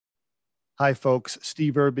Hi, folks.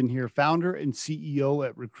 Steve Urban here, founder and CEO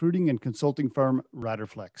at recruiting and consulting firm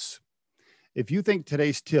Riderflex. If you think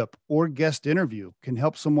today's tip or guest interview can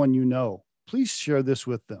help someone you know, please share this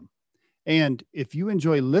with them. And if you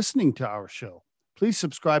enjoy listening to our show, please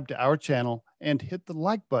subscribe to our channel and hit the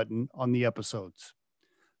like button on the episodes.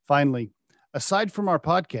 Finally, aside from our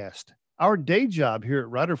podcast, our day job here at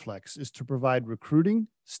Riderflex is to provide recruiting,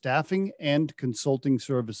 staffing, and consulting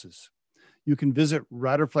services. You can visit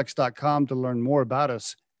riderflex.com to learn more about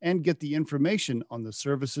us and get the information on the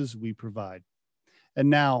services we provide. And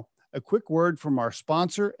now, a quick word from our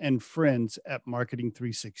sponsor and friends at Marketing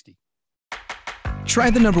 360. Try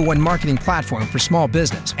the #1 marketing platform for small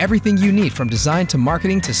business. Everything you need from design to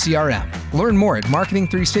marketing to CRM. Learn more at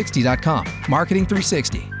marketing360.com. Marketing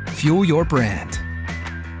 360. Fuel your brand.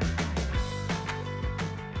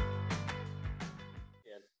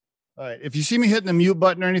 All right. If you see me hitting the mute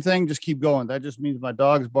button or anything, just keep going. That just means my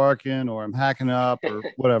dog's barking or I'm hacking up or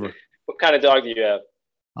whatever. What kind of dog do you have?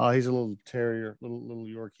 Oh, he's a little terrier, little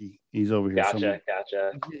Yorkie. He's over here.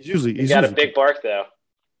 Gotcha. He's got a big bark though.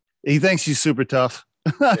 He thinks he's super tough.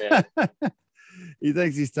 Yeah. He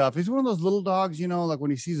thinks he's tough. He's one of those little dogs, you know, like when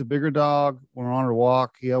he sees a bigger dog when we're on our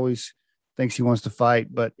walk, he always thinks he wants to fight,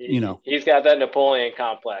 but he's got that Napoleon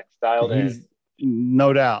complex dialed in.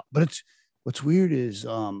 No doubt. But what's weird is,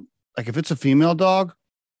 like if it's a female dog,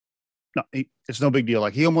 no, it's no big deal.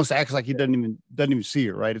 Like he almost acts like he doesn't even see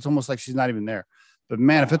her. Right. It's almost like she's not even there. But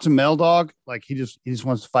man, if it's a male dog, like he just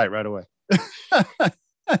wants to fight right away. I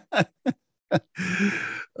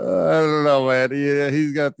don't know, man. Yeah,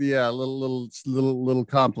 he's got the little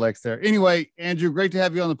complex there. Anyway, Andrew, great to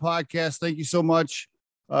have you on the podcast. Thank you so much.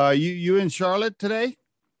 You in Charlotte today?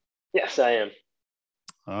 Yes, I am.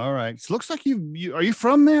 All right. So looks like you are you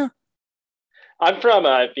from there? I'm from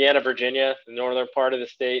Vienna, Virginia, the northern part of the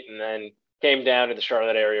state, and then came down to the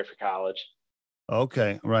Charlotte area for college.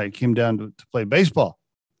 Okay, right. Came down to play baseball,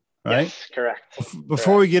 right? Yes, correct.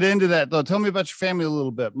 Before we get into that, though, tell me about your family a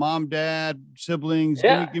little bit. Mom, dad, siblings.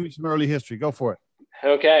 Yeah. Give me some early history. Go for it.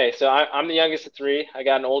 Okay, so I'm the youngest of three. I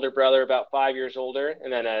got an older brother about 5 years older,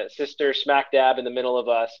 and then a sister smack dab in the middle of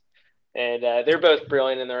us. And they're both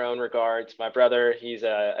brilliant in their own regards. My brother, he's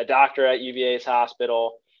a doctor at UVA's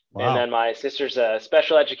hospital. Wow. And then my sister's a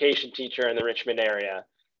special education teacher in the Richmond area.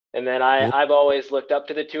 And then I've always looked up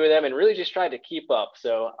to the two of them and really just tried to keep up.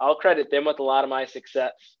 So I'll credit them with a lot of my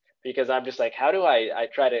success because I'm just like, how do I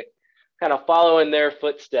try to kind of follow in their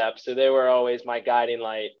footsteps? So they were always my guiding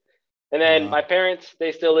light. And then my parents,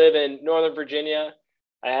 they still live in Northern Virginia.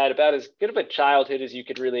 I had about as good of a childhood as you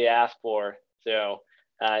could really ask for. So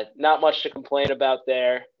not much to complain about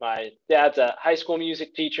there. My dad's a high school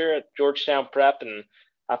music teacher at Georgetown Prep, and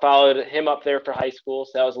I followed him up there for high school.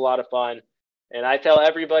 So that was a lot of fun. And I tell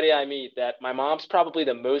everybody I meet that my mom's probably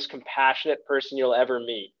the most compassionate person you'll ever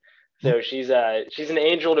meet. So she's an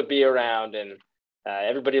angel to be around, and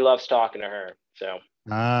everybody loves talking to her. So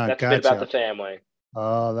that's a bit about the family.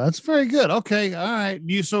 Oh, that's very good. Okay. All right.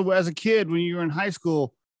 So as a kid, when you were in high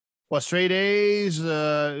school, what, straight A's?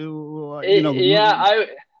 Yeah,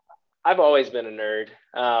 I've always been a nerd.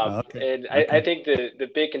 And I think the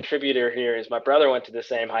big contributor here is my brother went to the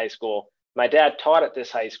same high school. My dad taught at this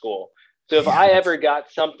high school. So if I ever got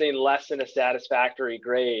something less than a satisfactory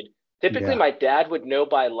grade, typically my dad would know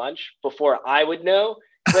by lunch before I would know.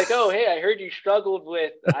 It's like, oh, hey, I heard you struggled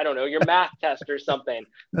with, I don't know, your math test or something.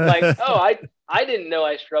 Like, oh, I didn't know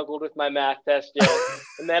I struggled with my math test yet.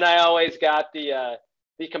 And then I always got the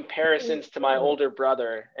comparisons to my older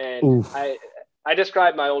brother. And I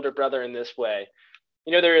describe my older brother in this way.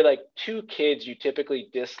 You know, there are like two kids you typically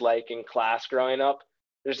dislike in class growing up.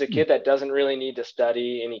 There's a kid that doesn't really need to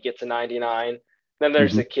study and he gets a 99. Then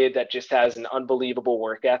there's a kid that just has an unbelievable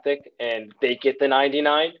work ethic and they get the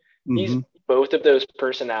 99. He's both of those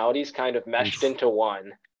personalities kind of meshed into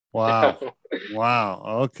one. Wow. Wow.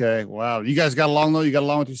 Okay. Wow. You guys got along though? You got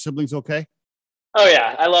along with your siblings okay? Oh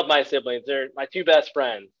yeah. I love my siblings. They're my two best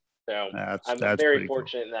friends. So I'm very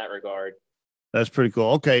fortunate in that regard. That's pretty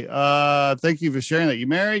cool. Okay. Thank you for sharing that. You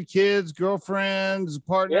married, kids, girlfriends,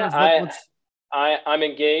 partners? Yeah, I'm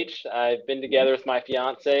engaged. I've been together with my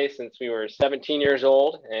fiance since we were 17 years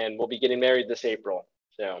old, and we'll be getting married this April.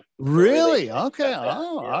 So really? Okay.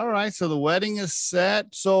 Oh, yeah. All right. So the wedding is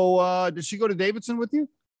set. So did she go to Davidson with you?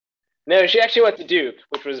 No, she actually went to Duke,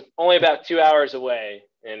 which was only about 2 hours away,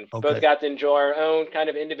 and both got to enjoy our own kind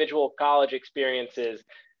of individual college experiences.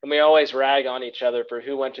 And we always rag on each other for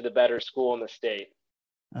who went to the better school in the state.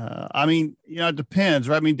 I mean, it depends,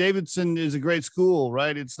 right? I mean, Davidson is a great school,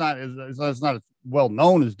 right? It's not as well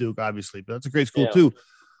known as Duke, obviously, but that's a great school too.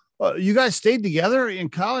 You guys stayed together in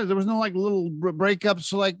college? There was no like little breakups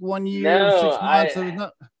for like 1 year, No, 6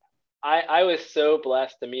 months? I was so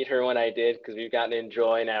blessed to meet her when I did, because we've gotten to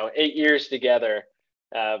enjoy now 8 years together.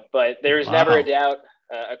 But there's never a Wow. doubt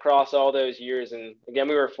across all those years. And again,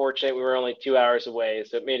 we were fortunate. We were only 2 hours away,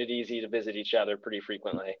 so it made it easy to visit each other pretty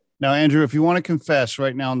frequently. Now, Andrew, if you want to confess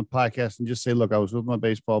right now on the podcast and just say, look, I was with my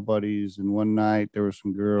baseball buddies and one night there were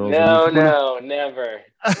some girls. No, no, never,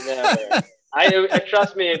 never. I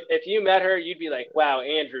trust me. If you met her, you'd be like, "Wow,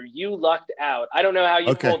 Andrew, you lucked out." I don't know how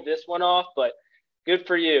you pulled this one off, but good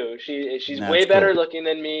for you. She's way better looking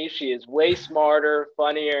than me. She is way smarter,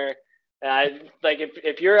 funnier. Like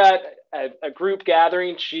if you're at a group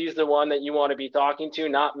gathering, she's the one that you want to be talking to,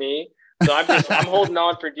 not me. So I'm holding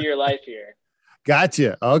on for dear life here.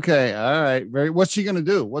 Gotcha. Okay. All right. What's she gonna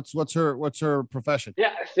do? What's her profession?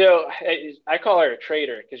 Yeah. So I call her a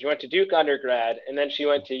trader, because she went to Duke undergrad and then she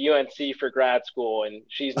went to UNC for grad school, and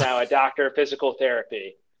she's now a doctor of physical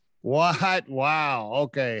therapy. What? Wow.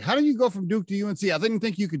 Okay. How do you go from Duke to UNC? I didn't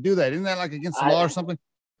think you could do that. Isn't that like against the law or something?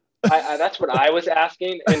 That's what I was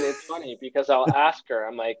asking. And it's funny because I'll ask her,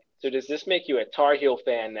 I'm like, so does this make you a Tar Heel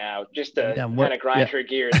fan now? Just to kind of grind her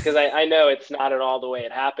gears. Because I know it's not at all the way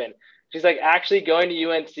it happened. She's like, actually going to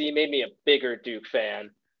UNC made me a bigger Duke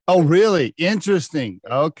fan. Oh, really? Interesting.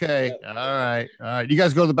 Okay. All right. All right. You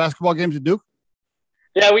guys go to the basketball games at Duke?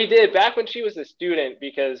 Yeah, we did back when she was a student,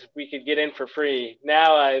 because we could get in for free.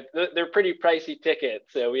 Now they're pretty pricey tickets,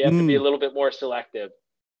 so we have to be a little bit more selective.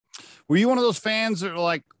 Were you one of those fans that are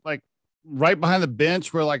like right behind the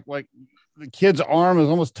bench where like the kid's arm is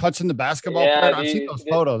almost touching the basketball player? I've seen those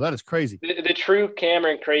photos. That is crazy. The true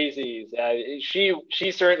Cameron crazies.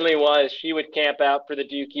 She certainly was. She would camp out for the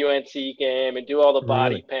Duke UNC game and do all the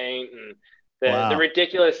body paint and the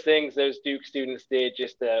ridiculous things those Duke students did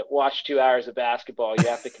just to watch 2 hours of basketball. You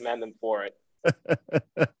have to commend them for it.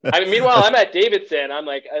 Meanwhile, I'm at Davidson. I'm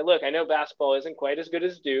like, look, I know basketball isn't quite as good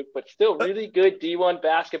as Duke, but still really good D1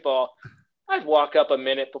 basketball. I'd walk up a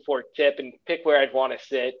minute before tip and pick where I'd want to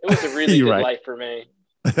sit. It was a really good life for me.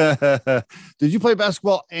 Did you play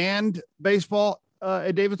basketball and baseball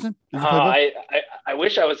at Davidson? I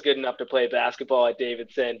wish I was good enough to play basketball at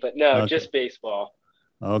Davidson, but no, just baseball.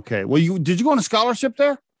 Okay. Well, did you go on a scholarship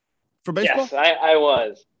there for baseball? Yes, I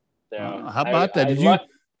was. So how about that?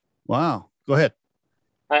 Wow. Go ahead.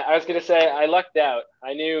 I was going to say I lucked out.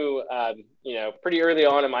 I knew, pretty early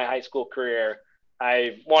on in my high school career,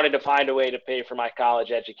 I wanted to find a way to pay for my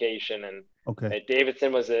college education, and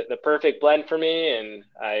Davidson was the perfect blend for me. And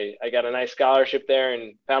I got a nice scholarship there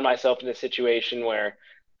and found myself in a situation where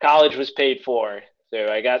college was paid for. So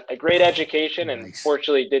I got a great education and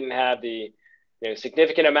fortunately didn't have the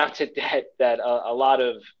significant amounts of debt that a lot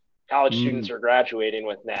of college students are graduating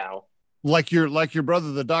with now. Like your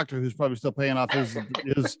brother, the doctor, who's probably still paying off his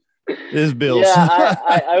bills. Yeah,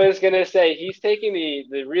 I was going to say he's taking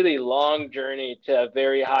the really long journey to a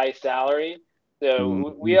very high salary.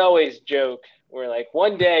 So we always joke. We're like,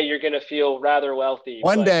 one day you're going to feel rather wealthy.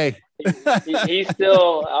 One day. He's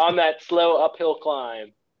still on that slow uphill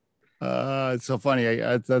climb. It's so funny.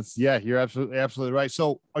 You're absolutely right.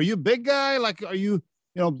 So are you a big guy? Like, are you,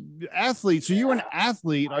 athlete? So you're an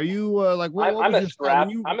athlete. Are you I'm a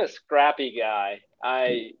scrappy guy.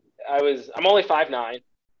 I'm only 5'9".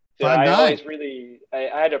 So 5'9". I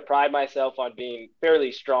had to pride myself on being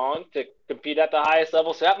fairly strong to compete at the highest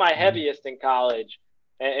level. So at my heaviest in college,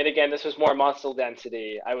 and again, this was more muscle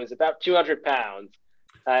density, I was about 200 pounds.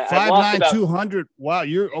 5'9", 200. Wow,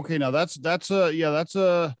 you're okay. Now that's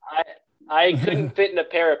I couldn't fit in a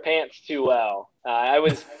pair of pants too well. I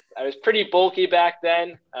was pretty bulky back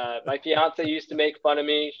then. My fiance used to make fun of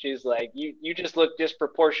me. She's like, you just look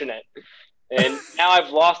disproportionate. And now I've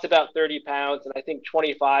lost about 30 pounds, and I think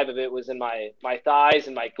 25 of it was in my thighs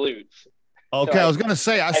and my glutes. Okay, so I was gonna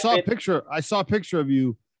say I saw a picture of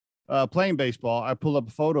you playing baseball. I pulled up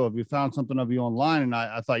a photo of you, found something of you online, and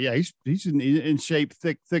I thought, yeah, he's in shape,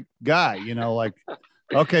 thick guy.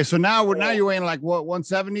 Okay, so now you're weighing like what,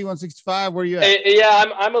 170, 165? Where are you at? Yeah,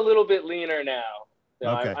 I'm a little bit leaner now. So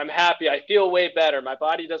okay. I'm happy. I feel way better. My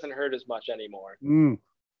body doesn't hurt as much anymore.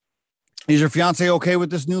 Is your fiance okay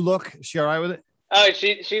with this new look? Is she all right with it? Oh,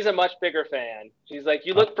 she's a much bigger fan. She's like,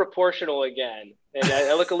 you look proportional again. And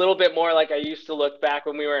I look a little bit more like I used to look back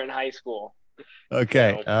when we were in high school.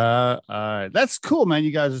 Okay. All right. That's cool, man.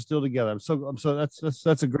 You guys are still together.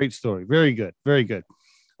 That's a great story. Very good. Very good.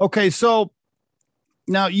 Okay. So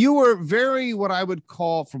now you were very, what I would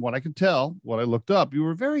call, from what I could tell, what I looked up, you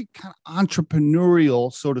were very kind of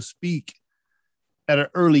entrepreneurial, so to speak, at an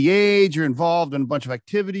early age. You're involved in a bunch of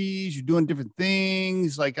activities. You're doing different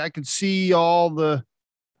things. Like I could see all the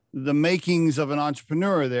the makings of an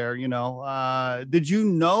entrepreneur there, did you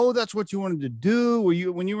know that's what you wanted to do?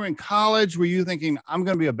 When you were in college, were you thinking I'm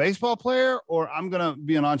going to be a baseball player or I'm going to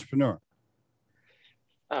be an entrepreneur?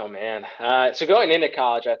 Oh man. So going into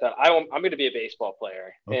college, I thought I'm going to be a baseball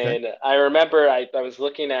player. Okay. And I remember I was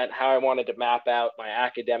looking at how I wanted to map out my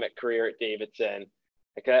academic career at Davidson.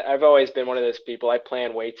 Like I've always been one of those people. I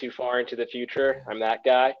plan way too far into the future. I'm that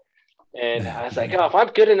guy. And I was like, oh, if I'm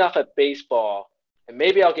good enough at baseball, and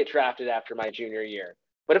maybe I'll get drafted after my junior year.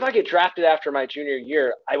 But if I get drafted after my junior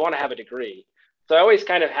year, I want to have a degree. So I always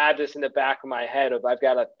kind of had this in the back of my head of I've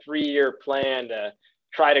got a 3-year plan to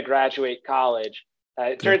try to graduate college.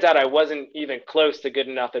 It turns out I wasn't even close to good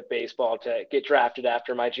enough at baseball to get drafted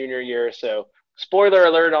after my junior year. So spoiler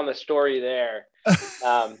alert on the story there.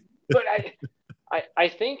 But I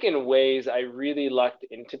think in ways I really lucked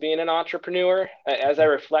into being an entrepreneur. As I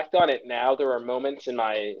reflect on it now, there were moments in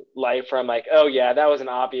my life where I'm like, oh yeah, that was an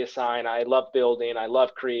obvious sign. I love building. I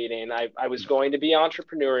love creating. I was going to be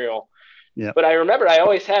entrepreneurial. Yeah. But I remember I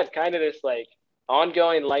always had kind of this like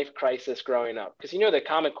ongoing life crisis growing up. Because the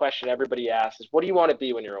common question everybody asks is, what do you want to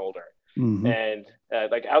be when you're older? Mm-hmm. And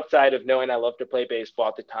like outside of knowing I love to play baseball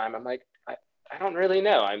at the time, I'm like, I don't really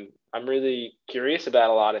know. I'm really curious about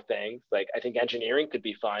a lot of things. Like I think engineering could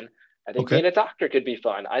be fun. I think being a doctor could be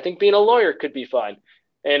fun. I think being a lawyer could be fun.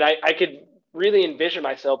 And I could really envision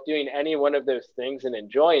myself doing any one of those things and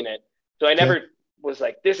enjoying it. So I never was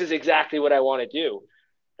like, this is exactly what I want to do.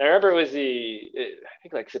 And I remember it was I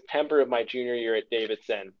think like September of my junior year at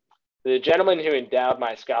Davidson. The gentleman who endowed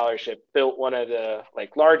my scholarship built one of the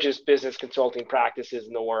like largest business consulting practices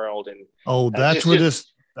in the world. And that's where this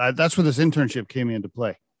internship came into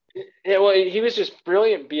play. Yeah, well, he was just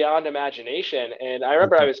brilliant beyond imagination. And I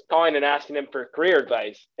remember I was calling and asking him for career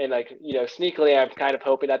advice. And like, sneakily, I'm kind of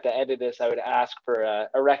hoping at the end of this, I would ask for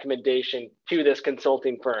a recommendation to this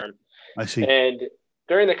consulting firm. I see. And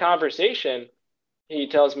during the conversation, he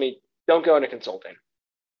tells me, don't go into consulting.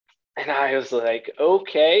 And I was like,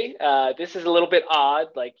 okay, this is a little bit odd.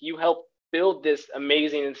 Like you helped build this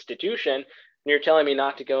amazing institution and you're telling me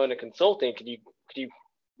not to go into consulting. Could you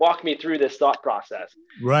walk me through this thought process?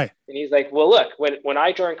 Right. And he's like, well, look, when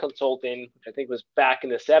I joined consulting, which I think was back in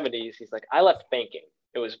the 70s, he's like, I left banking.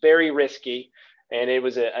 It was very risky and it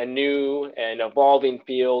was a new and evolving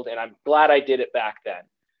field. And I'm glad I did it back then.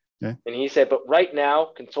 Okay. And he said, but right now,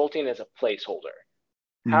 consulting is a placeholder.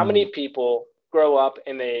 How many people grow up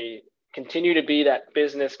and they continue to be that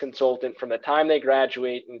business consultant from the time they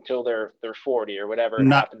graduate until they're 40 or whatever it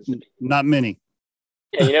happens to be? Not many.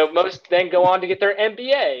 Yeah, most then go on to get their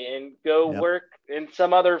MBA and go work in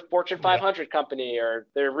some other Fortune 500 company, or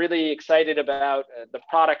they're really excited about the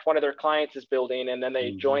product one of their clients is building, and then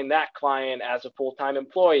they join that client as a full-time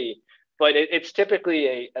employee. But it's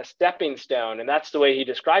typically a stepping stone, and that's the way he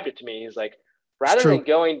described it to me. He's like, rather than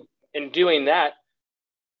going and doing that,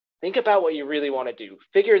 think about what you really want to do.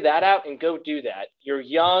 Figure that out and go do that. You're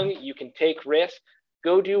young, you can take risks.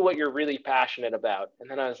 Go do what you're really passionate about.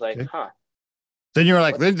 And then I was like, Then you're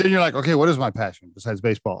like, okay, what is my passion besides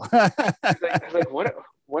baseball? I was like,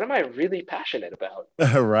 what am I really passionate about?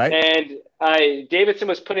 Right. And Davidson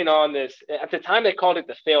was putting on this, at the time they called it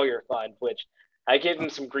the Failure Fund, which I gave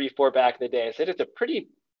him some grief for back in the day. I said, it's a pretty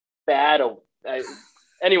bad,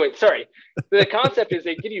 anyway, sorry. The concept is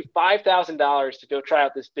they give you $5,000 to go try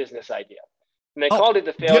out this business idea. And they called it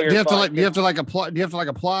the Failure Fund. Do you have to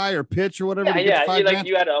apply or pitch or whatever? Yeah.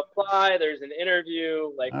 You had to apply. There's an interview,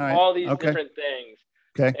 all these different things.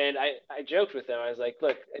 Okay. And I joked with them. I was like,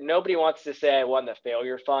 look, nobody wants to say I won the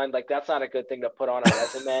Failure Fund. Like, that's not a good thing to put on a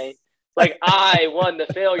resume. Like, I won the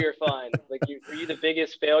Failure Fund. Like, are you the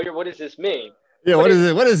biggest failure? What does this mean? Yeah. What is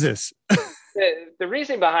it? What is this? The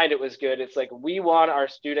reason behind it was good. It's like, we want our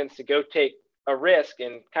students to go take a risk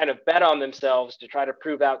and kind of bet on themselves to try to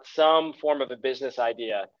prove out some form of a business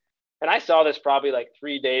idea. And I saw this probably like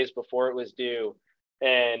 3 days before it was due.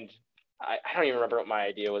 And I don't even remember what my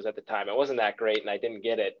idea was at the time. It wasn't that great and I didn't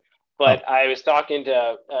get it. But I was talking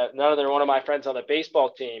to one of my friends on the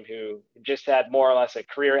baseball team who just had more or less a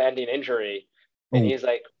career-ending injury. And he's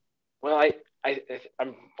like, well,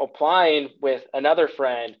 I'm applying with another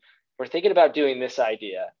friend. We're thinking about doing this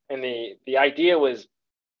idea. And the idea was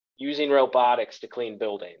using robotics to clean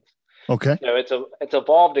buildings. Okay. So it's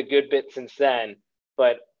evolved a good bit since then,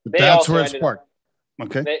 but that's where it sparked.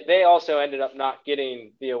 Okay. They also ended up not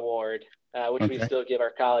getting the award, which we still give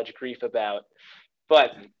our college grief about.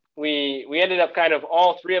 But we ended up kind of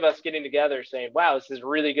all three of us getting together saying, wow, this is a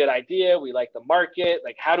really good idea. We like the market.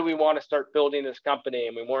 Like, how do we want to start building this company?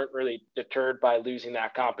 And we weren't really deterred by losing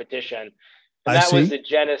that competition. And that was the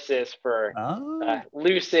genesis for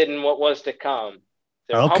Lucid and what was to come.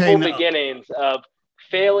 So Okay, humble beginnings of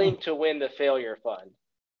failing to win the failure fund.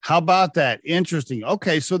 How about that? Interesting.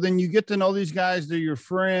 Okay, so then you get to know these guys; they're your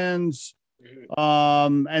friends.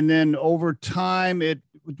 And then over time,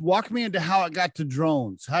 walk me into how it got to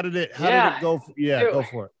drones. How did it go? Go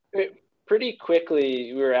for it. Pretty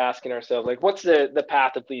quickly, we were asking ourselves, like, what's the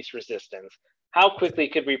path of least resistance? How quickly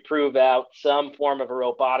could we prove out some form of a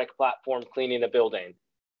robotic platform cleaning a building?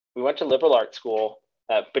 We went to liberal arts school.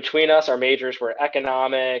 Between us, our majors were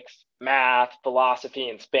economics, math, philosophy,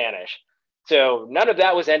 and Spanish. So none of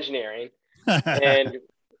that was engineering. And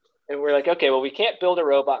we're like, okay, well, we can't build a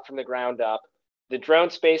robot from the ground up. The drone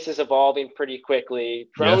space is evolving pretty quickly.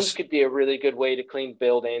 Drones could be a really good way to clean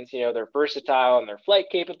buildings. They're versatile in their flight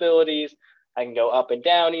capabilities. I can go up and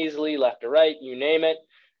down easily, left to right, you name it.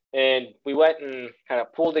 And we went and kind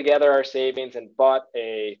of pulled together our savings and bought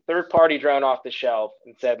a third-party drone off the shelf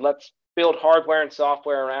and said, let's build hardware and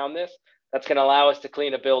software around this that's going to allow us to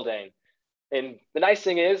clean a building. And the nice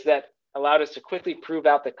thing is that allowed us to quickly prove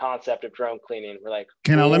out the concept of drone cleaning. We're like,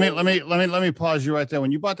 let me pause you right there.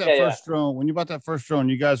 When you bought that first drone,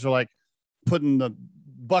 you guys are like putting the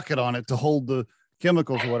bucket on it to hold the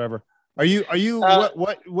chemicals or whatever. Are you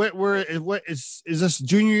what is this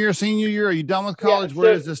junior year, senior year? Are you done with college?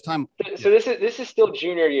 Where is this time? So this is still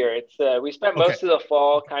junior year. It's we spent most of the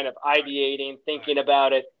fall kind of ideating, thinking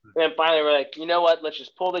about it. And then finally we're like, you know what, let's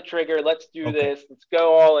just pull the trigger. Let's do this. Let's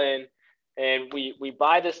go all in. And we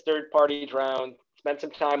buy this third-party drone, spend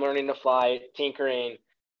some time learning to fly it, tinkering.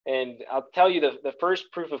 And I'll tell you the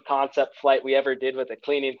first proof of concept flight we ever did with a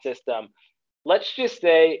cleaning system, let's just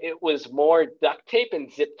say it was more duct tape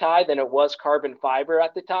and zip tie than it was carbon fiber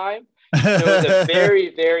at the time. So it was a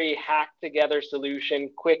very, very hacked together solution,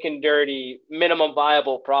 quick and dirty, minimum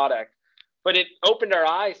viable product. But it opened our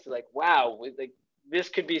eyes to like, wow, like this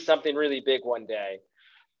could be something really big one day.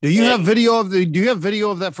 Do you have video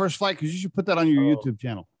of that first flight? Because you should put that on your YouTube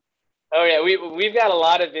channel. Oh yeah, we've got a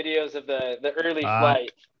lot of videos of the early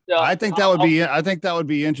flight. So I think that would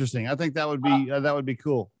be interesting. I think that would be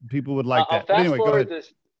cool. People would like that. But anyway, go ahead.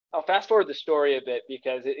 I'll fast forward the story a bit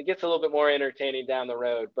because it gets a little bit more entertaining down the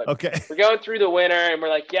road. But we're going through the winter and we're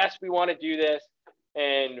like, yes, we want to do this.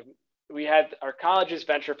 And we had our college's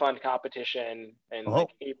venture fund competition in like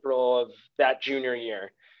April of that junior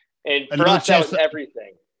year. And for us, that was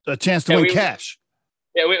everything. A chance to win cash.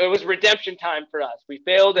 Yeah, it was redemption time for us. We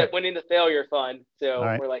failed at winning the failure fund. So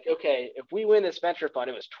we're like, okay, if we win this venture fund,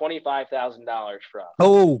 it was $25,000 for us.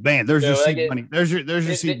 Oh man, there's your seed money. There's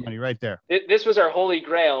your seed money right there. This was our holy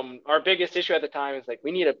grail. Our biggest issue at the time is like,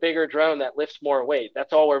 we need a bigger drone that lifts more weight.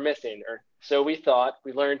 That's all we're missing. Or so we thought.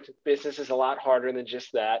 We learned business is a lot harder than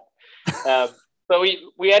just that. But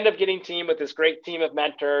we ended up getting teamed with this great team of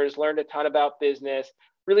mentors, learned a ton about business,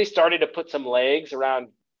 really started to put some legs around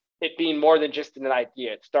it being more than just an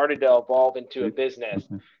idea. It started to evolve into a business.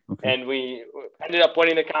 And we ended up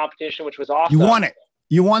winning the competition, which was awesome. You won it.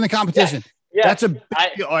 You won the competition. Yes. That's a big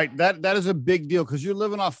deal. All right, that is a big deal because you're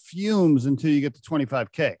living off fumes until you get to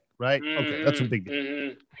 25K, right? Okay, that's a big deal.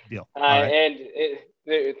 Big deal. And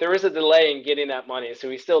there was a delay in getting that money, so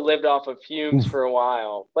we still lived off of fumes for a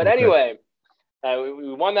while. But anyway,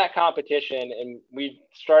 we won that competition and we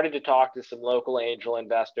started to talk to some local angel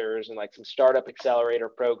investors and like some startup accelerator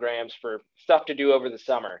programs for stuff to do over the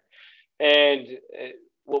summer. And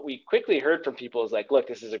what we quickly heard from people is like, look,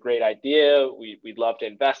 this is a great idea. We'd love to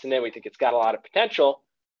invest in it. We think it's got a lot of potential.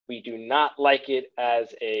 We do not like it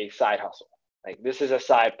as a side hustle. Like this is a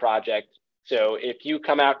side project. So if you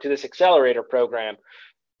come out to this accelerator program,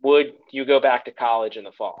 would you go back to college in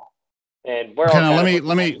the fall? And we're all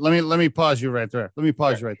let me pause you right there. Let me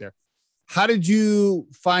pause you right there. How did you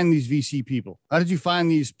find these VC people? How did you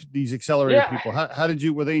find these accelerator people? How did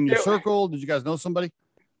you, were they in your circle? Did you guys know somebody?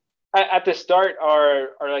 At the start, our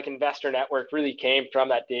like investor network really came from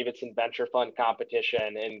that Davidson venture fund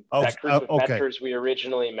competition and that group of mentors we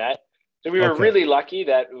originally met. So we were really lucky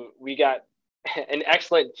that we got an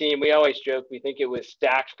excellent team. We always joke, we think it was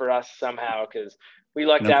stacked for us somehow because we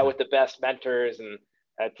lucked out with the best mentors and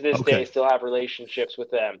to this day still have relationships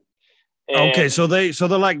with them. And so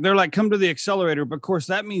they're like come to the accelerator, but of course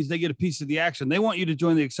that means they get a piece of the action. They want you to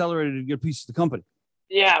join the accelerator to get a piece of the company.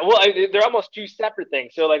 Yeah, well, they're almost two separate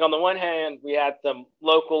things. So like on the one hand, we had some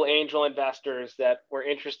local angel investors that were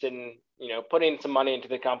interested in, putting some money into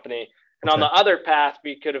the company. And on the other path,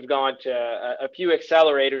 we could have gone to a few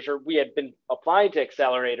accelerators, or we had been applying to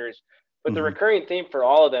accelerators. But the recurring theme for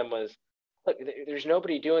all of them was, look, there's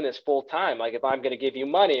nobody doing this full time. Like if I'm going to give you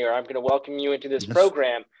money or I'm going to welcome you into this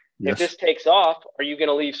program, if this takes off, are you going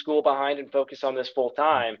to leave school behind and focus on this full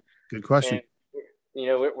time? Good question.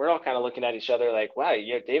 we're all kind of looking at each other like, wow,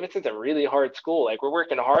 Davidson's a really hard school. Like, we're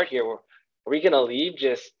working hard here. Are we going to leave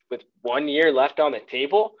just with 1 year left on the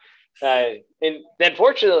table? And then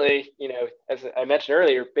fortunately, as I mentioned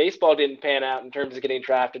earlier, baseball didn't pan out in terms of getting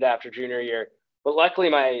drafted after junior year. But luckily,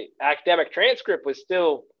 my academic transcript was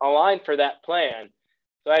still aligned for that plan.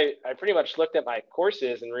 So I pretty much looked at my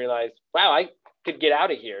courses and realized, wow, I could get out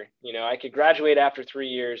of here. I could graduate after 3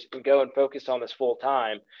 years and go and focus on this full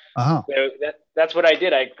time. Uh-huh. So that's what I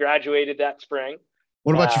did. I graduated that spring.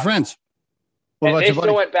 What about your friends? They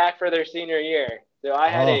still went back for their senior year. So I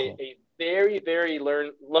had a very, very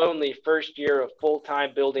lonely first year of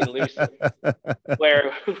full-time building Lucid,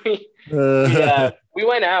 where we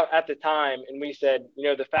went out at the time and we said,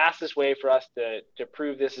 the fastest way for us to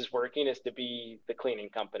prove this is working is to be the cleaning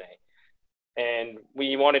company. And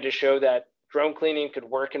we wanted to show that drone cleaning could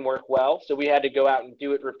work and work well. So we had to go out and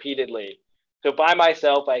do it repeatedly. So by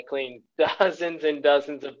myself, I cleaned dozens and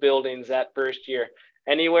dozens of buildings that first year.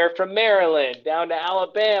 Anywhere from Maryland down to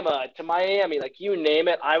Alabama to Miami, like you name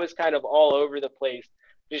it. I was kind of all over the place,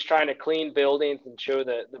 just trying to clean buildings and show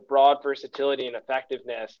the broad versatility and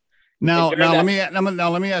effectiveness. Now let me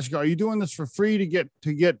ask you: are you doing this for free to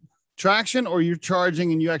get traction, or you're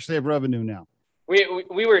charging and you actually have revenue now? We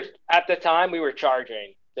were at the time we were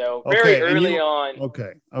charging, so very early on.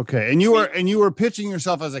 Okay, and you were pitching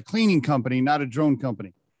yourself as a cleaning company, not a drone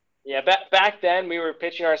company. Yeah, back then we were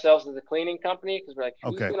pitching ourselves as a cleaning company because we're like,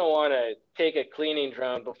 who's going to want to take a cleaning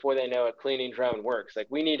drone before they know a cleaning drone works? Like,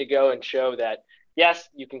 we need to go and show that, yes,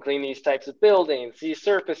 you can clean these types of buildings, these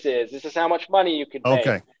surfaces. This is how much money you could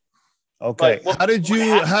make. Okay. How did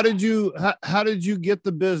you get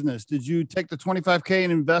the business? Did you take the $25K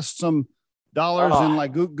and invest some dollars in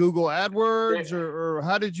like Google AdWords, or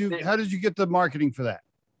how did you get the marketing for that?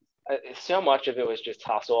 So much of it was just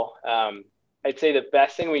hustle. I'd say the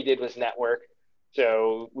best thing we did was network.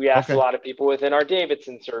 So we asked a lot of people within our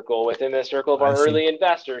Davidson circle, within the circle of our early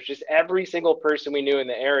investors, just every single person we knew in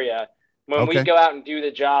the area. When we go out and do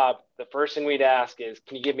the job, the first thing we'd ask is,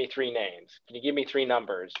 can you give me 3 names? Can you give me 3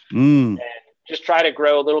 numbers? And just try to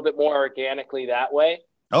grow a little bit more organically that way.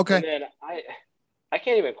 Okay. And then I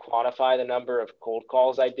can't even quantify the number of cold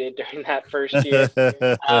calls I did during that first year.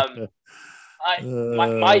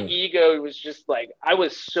 My ego was just like, I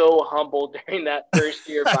was so humbled during that first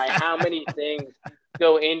year by how many things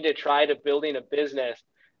go into try to building a business.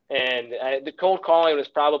 And the cold calling was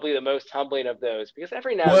probably the most humbling of those, because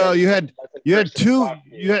every now and then you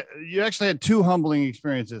actually had 2 humbling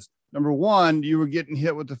experiences. Number one, you were getting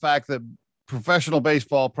hit with the fact that professional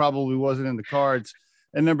baseball probably wasn't in the cards.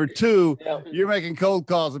 And number 2, you're making cold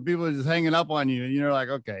calls and people are just hanging up on you. And you're like,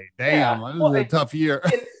 okay, damn, this is a tough year.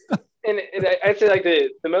 And I'd say like the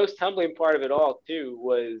most humbling part of it all too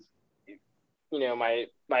was,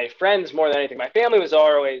 my friends more than anything. My family was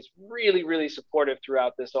always really, really supportive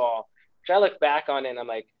throughout this all. Which I look back on and I'm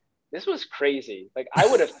like, this was crazy. Like, I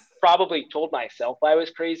would have probably told myself I was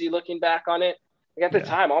crazy looking back on it. Like, at the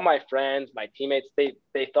time, all my friends, my teammates, they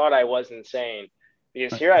thought I was insane,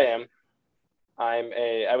 because here I am.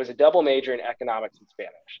 I was a double major in economics and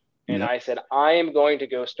Spanish. And I said, I am going to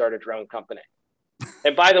go start a drone company.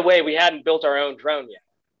 And by the way, we hadn't built our own drone yet.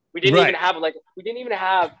 We didn't even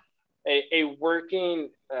have a working,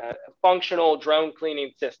 functional drone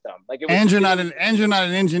cleaning system. You're not an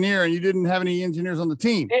engineer, and you didn't have any engineers on the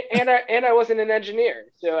team. And I wasn't an engineer.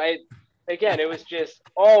 So it was just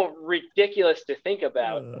all ridiculous to think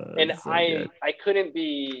about. And I couldn't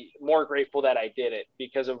be more grateful that I did it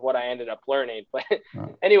because of what I ended up learning. But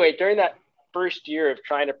anyway, during that first year of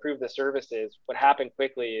trying to prove the services, what happened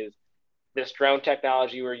quickly is this drone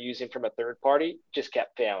technology we were using from a third party just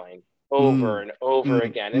kept failing over and over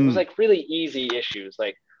again. It was like really easy issues,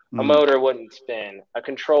 like a motor wouldn't spin, a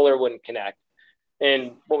controller wouldn't connect.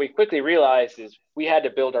 And what we quickly realized is we had to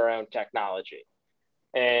build our own technology.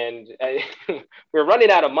 And we were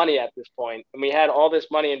running out of money at this point, and we had all this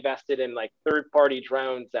money invested in like third-party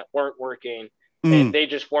drones that weren't working, and they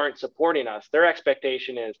just weren't supporting us. Their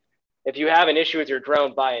expectation is, if you have an issue with your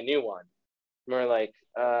drone, buy a new one. And we're like,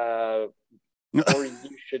 or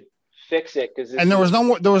you should fix it, because there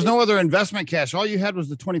was no other investment cash. All you had was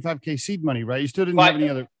the $25K seed money, right? You still didn't have any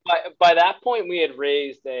other. By that point, we had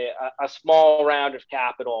raised a small round of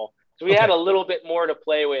capital. So we had a little bit more to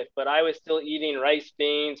play with, but I was still eating rice,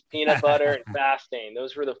 beans, peanut butter, and fasting.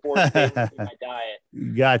 Those were the 4 staples in my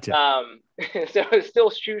diet. Gotcha. So it was still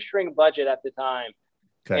shoestring budget at the time.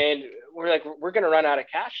 Okay. And we're like, we're going to run out of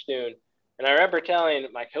cash soon. And I remember telling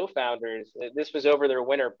my co-founders that this was over their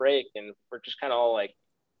winter break, and we're just kind of all like,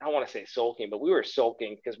 I don't want to say sulking, but we were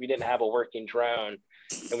sulking because we didn't have a working drone,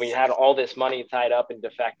 and we had all this money tied up in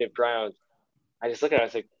defective drones. I just look at it, I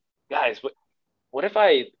was like, guys, what if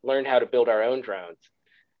I learned how to build our own drones?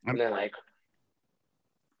 And they're like,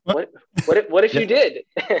 what if you did?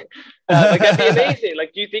 Like, that'd be amazing.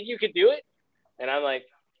 Like, do you think you could do it? And I'm like,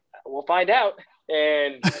 we'll find out.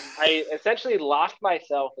 And I essentially locked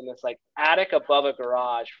myself in this like attic above a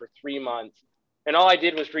garage for 3 months. And all I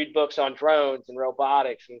did was read books on drones and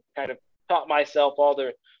robotics and kind of taught myself all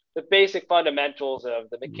the basic fundamentals of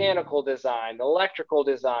the mechanical design, the electrical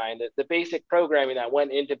design, the basic programming that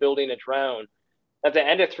went into building a drone. At the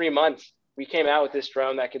end of 3 months, we came out with this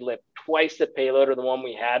drone that could lift twice the payload of the one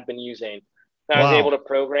we had been using. And I was able to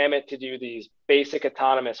program it to do these basic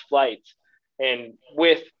autonomous flights. And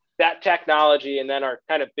with that technology and then our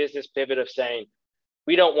kind of business pivot of saying,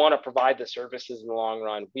 we don't want to provide the services in the long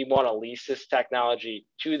run. We want to lease this technology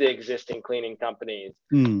to the existing cleaning companies.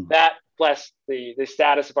 That plus the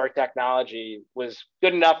status of our technology was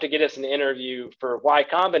good enough to get us an interview for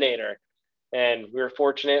𝐊𝐿𝐴. And we were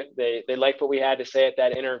fortunate. They liked what we had to say at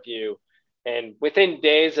that interview. And within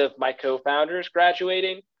days of my co-founders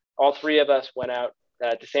graduating, all three of us went out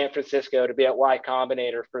to San Francisco to be at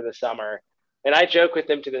𝐊𝐿𝐴 for the summer. And I joke with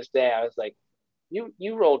them to this day. I was like,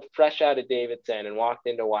 you rolled fresh out of Davidson and walked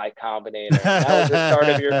into 𝐊𝐿𝐴. That was the start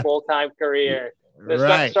of your full-time career.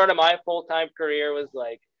 The start of my full-time career was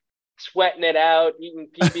like sweating it out, eating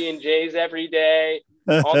PB&Js every day,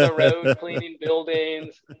 on the road, cleaning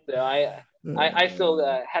buildings. So I still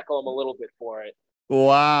heckle them a little bit for it.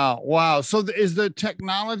 Wow. So is the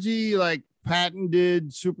technology like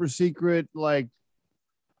patented, super secret? Like,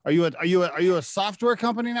 are you a software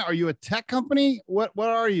company now? Are you a tech company? What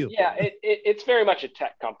are you? Yeah, it's very much a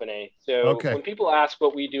tech company. So when people ask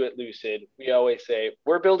what we do at Lucid, we always say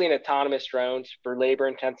we're building autonomous drones for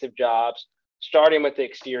labor-intensive jobs, starting with the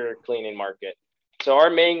exterior cleaning market. So our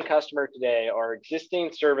main customer today are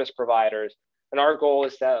existing service providers, and our goal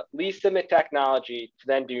is to lease them the technology to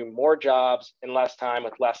then do more jobs in less time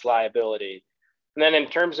with less liability. And then in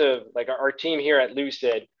terms of like our team here at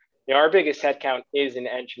Lucid, our biggest headcount is in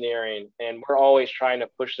engineering, and we're always trying to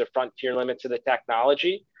push the frontier limits of the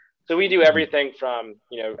technology. So we do everything from,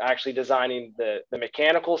 actually designing the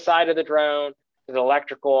mechanical side of the drone to the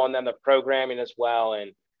electrical and then the programming as well.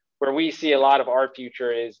 And where we see a lot of our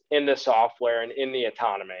future is in the software and in the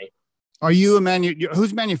autonomy. Are you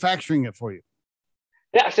who's manufacturing it for you?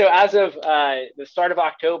 Yeah, so as of the start of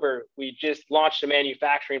October, we just launched a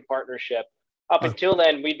manufacturing partnership. Up until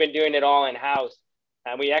then, we'd been doing it all in-house.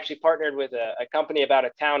 And we actually partnered with a company about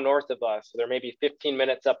a town north of us. So they're maybe 15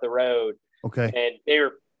 minutes up the road. Okay. And they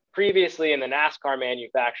were previously in the NASCAR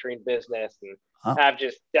manufacturing business and have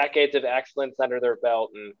just decades of excellence under their belt.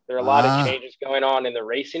 And there are a lot of changes going on in the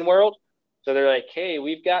racing world. So they're like, hey,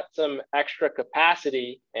 we've got some extra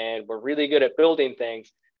capacity and we're really good at building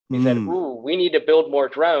things. He said, ooh, we need to build more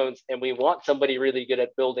drones and we want somebody really good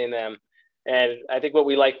at building them. And I think what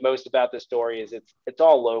we like most about the story is it's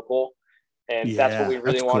all local. And that's what we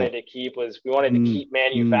really wanted to keep was we wanted to keep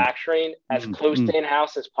manufacturing as close to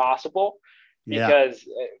in-house as possible, because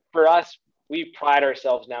for us, we pride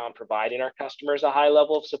ourselves now in providing our customers a high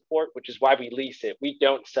level of support, which is why we lease it. We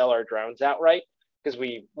don't sell our drones outright because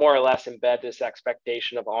we more or less embed this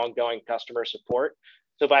expectation of ongoing customer support.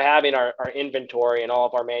 So by having our inventory and all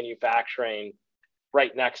of our manufacturing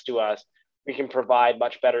right next to us, we can provide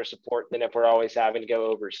much better support than if we're always having to go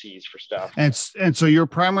overseas for stuff. And so your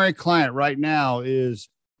primary client right now is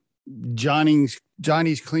Johnny's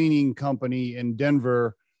Cleaning Company in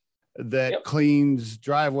Denver that cleans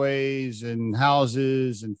driveways and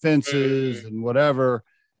houses and fences and whatever.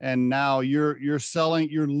 And now you're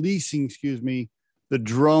leasing, the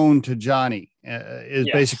drone to Johnny is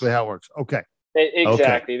basically how it works. Okay.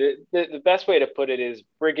 Exactly. Okay. The best way to put it is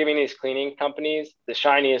we're giving these cleaning companies the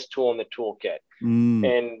shiniest tool in the toolkit.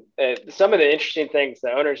 And some of the interesting things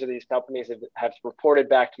the owners of these companies have reported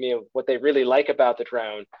back to me of what they really like about the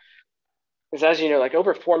drone is, as you know, like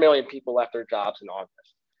over 4 million people left their jobs in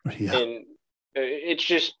August. Yeah. And it's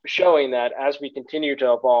just showing that as we continue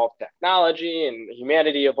to evolve technology and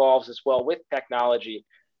humanity evolves as well with technology,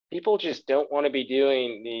 people just don't want to be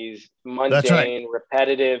doing these mundane,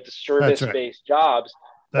 repetitive, service-based jobs.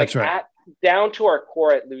 That's down to our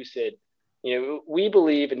core at Lucid, we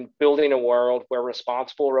believe in building a world where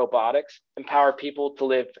responsible robotics empower people to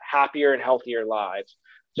live happier and healthier lives.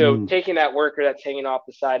 So taking that worker that's hanging off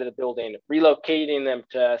the side of the building, relocating them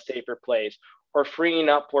to a safer place, or freeing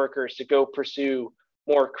up workers to go pursue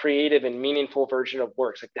more creative and meaningful version of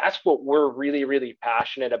works. Like that's what we're really, really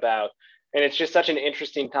passionate about. And it's just such an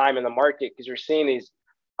interesting time in the market because you're seeing these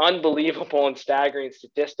unbelievable and staggering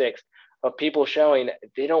statistics of people showing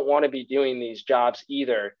they don't want to be doing these jobs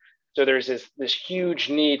either. So there's this huge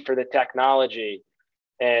need for the technology.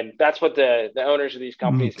 And that's what the owners of these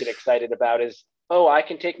companies get excited about is, oh, I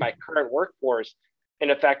can take my current workforce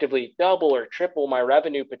and effectively double or triple my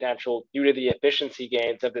revenue potential due to the efficiency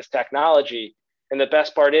gains of this technology. And the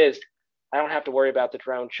best part is I don't have to worry about the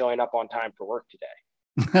drone showing up on time for work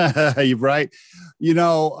today. You're right. You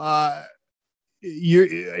know,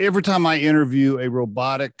 every time I interview a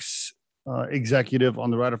robotics executive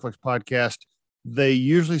on the Riderflex podcast, they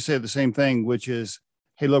usually say the same thing, which is,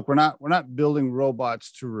 hey, look, we're not building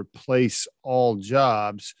robots to replace all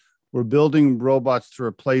jobs. We're building robots to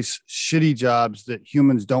replace shitty jobs that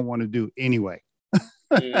humans don't want to do anyway.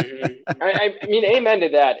 I mean, amen to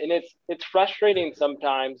that. And it's frustrating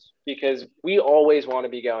sometimes because we always want to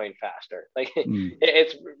be going faster. Like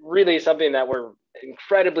it's really something that we're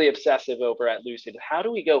incredibly obsessive over at Lucid. How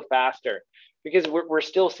do we go faster? Because we're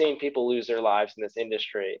still seeing people lose their lives in this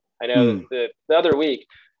industry. I know the other week,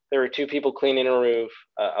 there were two people cleaning a roof,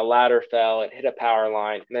 a ladder fell, it hit a power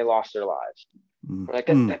line, and they lost their lives. Like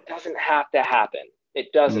that doesn't have to happen.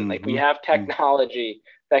 It doesn't. Like we have technology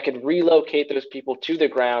that could relocate those people to the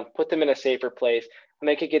ground, put them in a safer place, and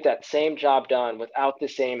they could get that same job done without the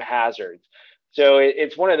same hazards. So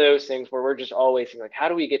it's one of those things where we're just always thinking, like, how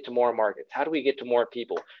do we get to more markets? How do we get to more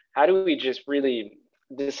people? How do we just really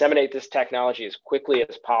disseminate this technology as quickly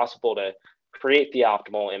as possible to create the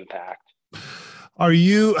optimal impact? Are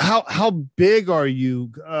you, how big are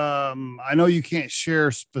you? I know you can't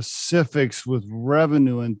share specifics with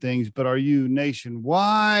revenue and things, but are you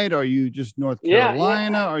nationwide? Are you just North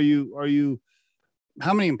Carolina? Yeah. Are you,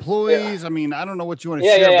 how many employees? I mean, I don't know what you want to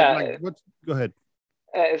share, but go ahead.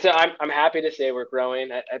 So I'm happy to say we're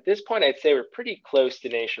growing. At this point, I'd say we're pretty close to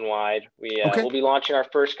nationwide. We'll be launching our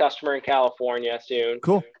first customer in California soon.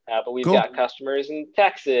 Cool. But we've got customers in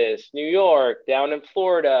Texas, New York, down in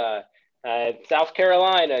Florida, South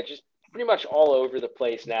Carolina, just pretty much all over the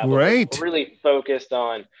place now. Great. We're really focused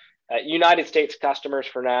on United States customers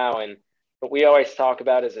for now. And what we always talk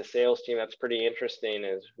about as a sales team that's pretty interesting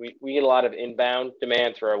is we get a lot of inbound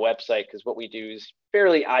demand through our website because what we do is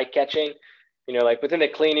fairly eye-catching. You know, like within the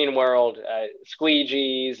cleaning world,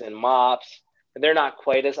 squeegees and mops, they're not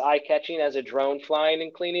quite as eye-catching as a drone flying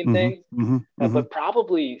and cleaning things. But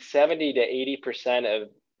probably 70 to 80% of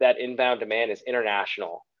that inbound demand is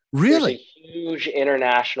international. Really? There's a huge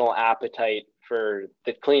international appetite for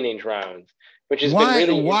the cleaning drones, which has been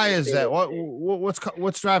really why is that?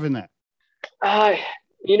 What's driving that?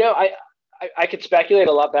 You know, I could speculate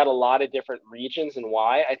about a lot of different regions and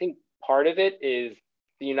why. I think part of it is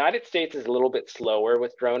the United States is a little bit slower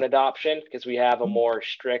with drone adoption because we have a more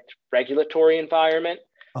strict regulatory environment.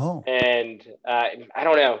 And I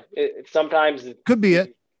don't know. Sometimes could be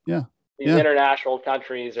it. These international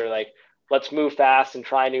countries are like, let's move fast and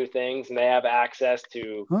try new things. And they have access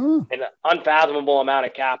to an unfathomable amount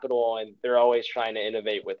of capital, and they're always trying to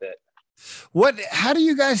innovate with it. How do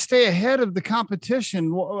you guys stay ahead of the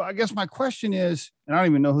competition? Well, I guess my question is, and I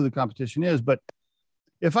don't even know who the competition is, but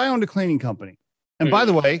if I owned a cleaning company, and by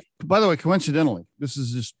the way, coincidentally, this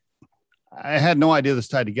is just, I had no idea this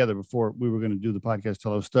tied together before we were going to do the podcast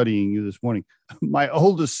till I was studying you this morning. My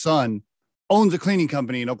oldest son owns a cleaning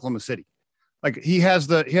company in Oklahoma City. Like he has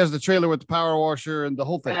the trailer with the power washer and the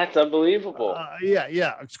whole thing. That's unbelievable.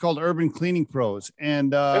 Yeah. It's called Urban Cleaning Pros.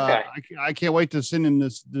 And I can't wait to send him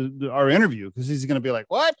our interview because he's going to be like,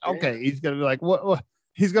 what? Okay. He's going to be like, what?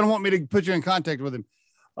 He's going to want me to put you in contact with him.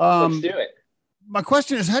 Let's do it. My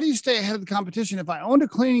question is, how do you stay ahead of the competition? If I owned a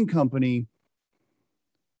cleaning company,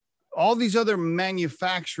 all these other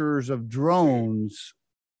manufacturers of drones,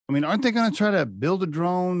 I mean, aren't they going to try to build a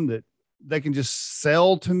drone that they can just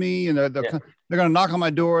sell to me? And they're going to knock on my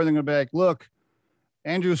door and they're going to be like, look,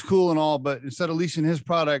 Andrew's cool and all, but instead of leasing his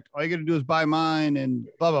product, all you got to do is buy mine and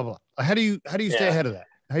blah, blah, blah. How do you stay ahead of that?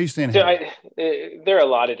 How are you staying ahead? There are a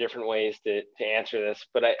lot of different ways to answer this,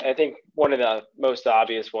 but I think one of the most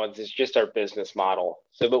obvious ones is just our business model.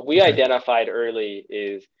 So what we identified early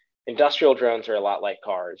is industrial drones are a lot like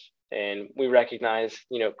cars. And we recognize,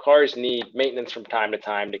 cars need maintenance from time to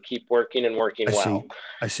time to keep working and working well.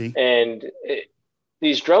 I see. And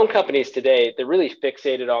these drone companies today, they're really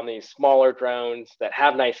fixated on these smaller drones that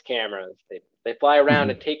have nice cameras. They fly around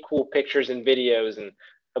and take cool pictures and videos and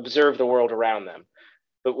observe the world around them.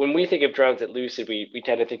 But when we think of drones at Lucid, we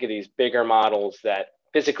tend to think of these bigger models that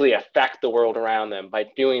physically affect the world around them by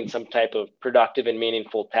doing some type of productive and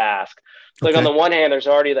meaningful task. Like on the one hand, there's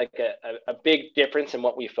already like a big difference in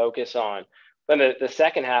what we focus on. Then the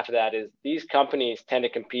second half of that is these companies tend to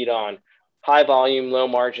compete on high volume, low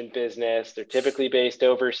margin business. They're typically based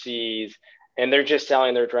overseas and they're just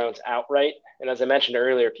selling their drones outright. And as I mentioned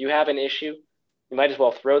earlier, if you have an issue, you might as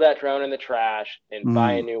well throw that drone in the trash and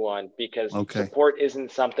buy a new one, because support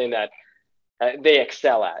isn't something that they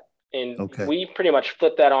excel at. And we pretty much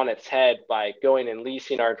flip that on its head by going and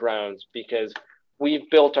leasing our drones, because we've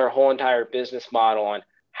built our whole entire business model on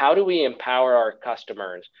how do we empower our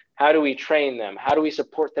customers? How do we train them? How do we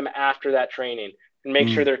support them after that training and make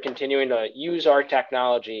sure they're continuing to use our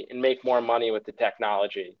technology and make more money with the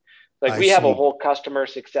technology? Like we have a whole customer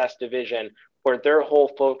success division where their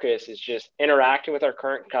whole focus is just interacting with our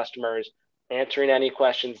current customers, answering any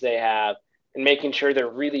questions they have, and making sure they're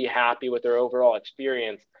really happy with their overall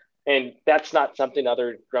experience. And that's not something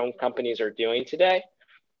other drone companies are doing today.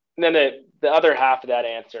 And then the other half of that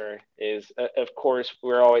answer is, of course,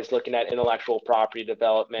 we're always looking at intellectual property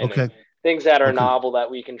development and things that are novel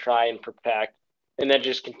that we can try and protect, and then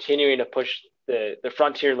just continuing to push the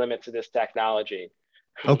frontier limits of this technology.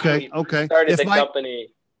 Okay. Started the company.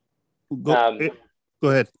 Go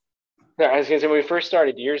ahead. I was going to say, when we first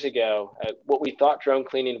started years ago, what we thought drone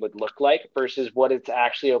cleaning would look like versus what it's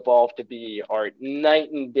actually evolved to be are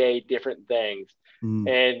night and day different things.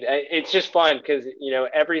 And it's just fun because,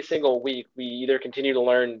 every single week we either continue to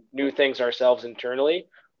learn new things ourselves internally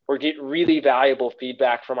or get really valuable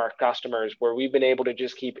feedback from our customers, where we've been able to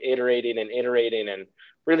just keep iterating and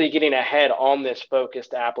really getting ahead on this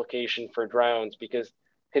focused application for drones, because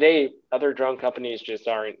today other drone companies just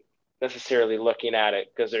aren't necessarily looking at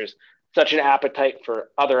it because there's such an appetite for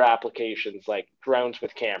other applications like drones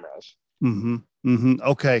with cameras.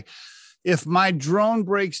 Okay. If my drone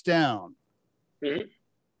breaks down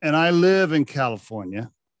and I live in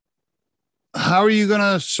California, how are you going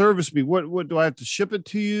to service me? What do I have to ship it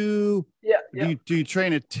to you? Do you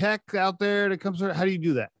train a tech out there that comes? How do you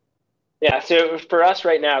do that? Yeah. So for us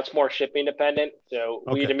right now, it's more shipping dependent. So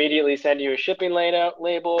we'd immediately send you a shipping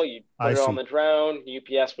label. You'd put it on the drone.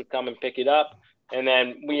 UPS would come and pick it up. And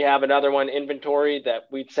then we have another one inventory that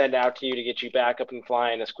we'd send out to you to get you back up and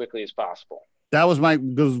flying as quickly as possible. That was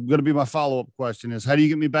going to be my follow-up question, is how do you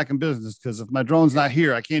get me back in business? Because if my drone's not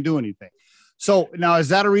here, I can't do anything. So now, is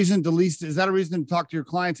that a reason to lease? Is that a reason to talk to your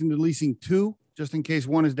clients into leasing two, just in case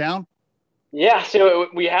one is down? Yeah. So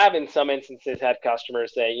we have in some instances had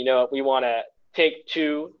customers say, we want to take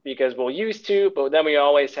two because we'll use two, but then we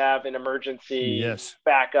always have an emergency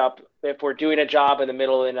backup if we're doing a job in the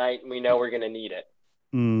middle of the night and we know we're going to need it.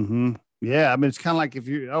 Yeah. I mean, it's kind of like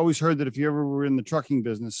I always heard that if you ever were in the trucking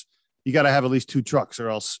business, you got to have at least two trucks, or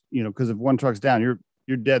else, because if one truck's down, you're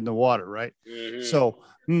dead in the water. Right. So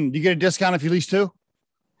do you get a discount if you lease two?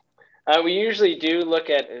 We usually do look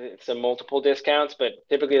at some multiple discounts, but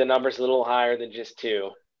typically the number's a little higher than just two.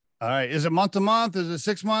 All right. Is it month to month? Is it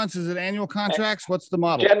 6 months? Is it annual contracts? What's the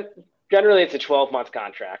model? Generally, it's a 12-month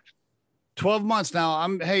contract. 12 months. Now,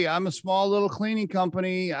 I'm a small little cleaning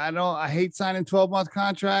company. I hate signing 12-month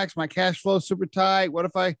contracts. My cash flow is super tight. What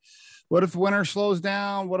if winter slows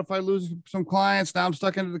down? What if I lose some clients? Now I'm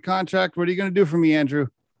stuck into the contract. What are you going to do for me, Andrew?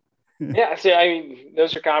 Yeah. So,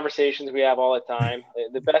 those are conversations we have all the time.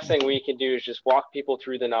 The best thing we can do is just walk people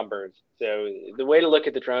through the numbers. So the way to look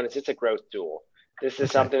at the drone is it's a growth tool. This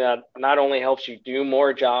is something that not only helps you do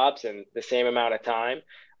more jobs in the same amount of time,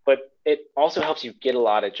 but it also helps you get a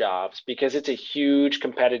lot of jobs because it's a huge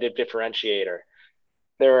competitive differentiator.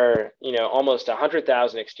 There are, almost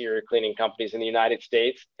 100,000 exterior cleaning companies in the United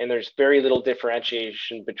States, and there's very little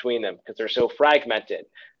differentiation between them because they're so fragmented.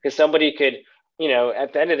 Because somebody could,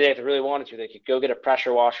 at the end of the day, if they really wanted to, they could go get a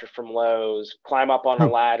pressure washer from Lowe's, climb up on a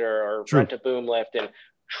ladder or rent a boom lift and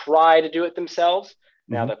try to do it themselves.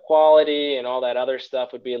 Now, the quality and all that other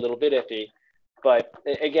stuff would be a little bit iffy, but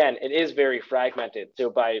again, it is very fragmented. So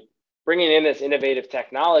by bringing in this innovative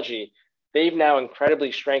technology, they've now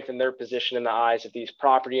incredibly strengthened their position in the eyes of these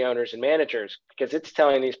property owners and managers, because it's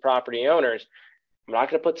telling these property owners, I'm not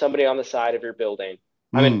going to put somebody on the side of your building.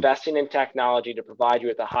 I'm investing in technology to provide you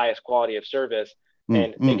with the highest quality of service.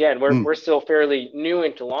 And again, we're still fairly new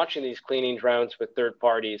into launching these cleaning drones with third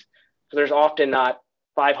parties. So there's often not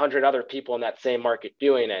 500 other people in that same market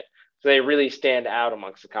doing it. So they really stand out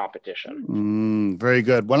amongst the competition. Very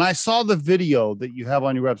good. When I saw the video that you have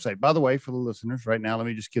on your website, by the way, for the listeners right now, let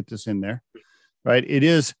me just get this in there, right? It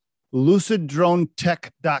is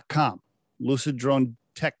luciddronetech.com,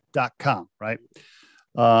 luciddronetech.com, right?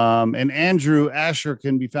 And Andrew Ashur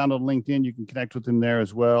can be found on LinkedIn. You can connect with him there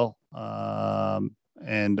as well, and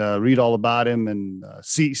read all about him and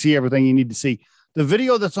see everything you need to see. The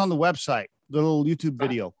video that's on the website, the little YouTube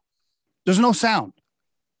video, there's no sound.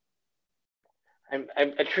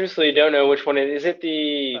 I truthfully don't know which one it is. Is it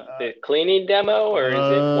the cleaning demo, or is it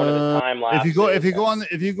one of the time lapses? If you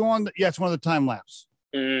go on, yeah, it's one of the time lapse.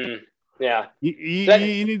 Yeah. You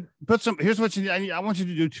need put some. Here's what you need. I want you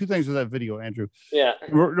to do two things with that video, Andrew. Yeah.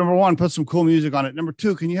 Number one, put some cool music on it. Number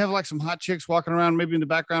two, can you have like some hot chicks walking around, maybe in the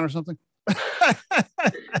background or something?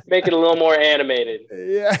 Make it a little more animated.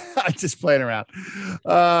 Yeah, I'm just playing around.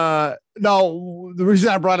 No, the reason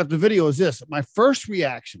I brought up the video is this: my first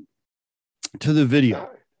reaction to the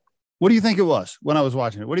video. What do you think it was when I was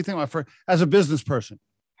watching it? What do you think as a business person?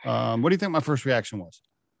 What do you think my first reaction was?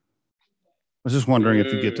 I was just wondering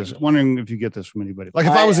if you get this. Wondering if you get this from anybody. Like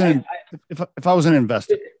if I was an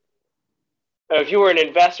investor. If you were an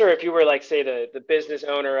investor, if you were like, say, the business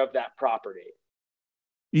owner of that property.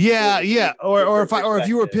 Yeah. Or if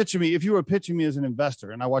you were pitching me as an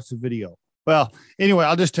investor and I watched the video. Well, anyway,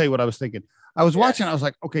 I'll just tell you what I was thinking. I was watching. I was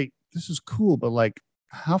like, okay, this is cool, but like,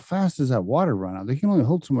 how fast does that water run out? They can only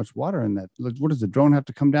hold so much water in that. Like, what does the drone have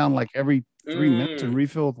to come down like every 3 minutes and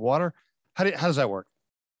refill with water? How does that work?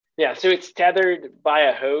 Yeah, so it's tethered by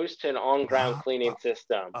a hose to an on-ground cleaning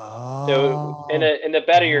system. So in the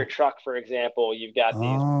bed of your truck, for example, you've got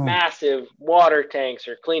these massive water tanks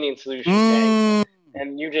or cleaning solution tanks,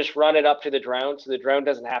 and you just run it up to the drone, so the drone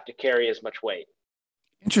doesn't have to carry as much weight.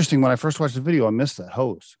 Interesting. When I first watched the video, I missed that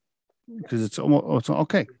hose because it's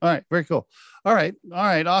okay. All right, very cool. All right,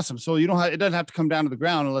 awesome. So it doesn't have to come down to the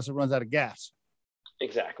ground unless it runs out of gas.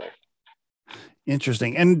 Exactly.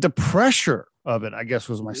 Interesting. And the pressure of it, I guess,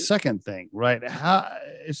 was my second thing, right?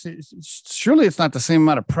 Surely it's not the same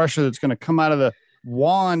amount of pressure that's going to come out of the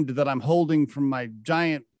wand that I'm holding from my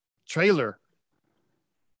giant trailer.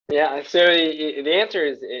 Yeah. So the answer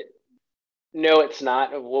is no, it's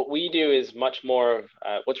not. What we do is much more of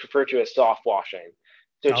what's referred to as soft washing.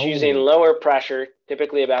 So it's using lower pressure,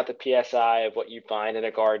 typically about the PSI of what you find in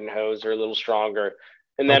a garden hose or a little stronger.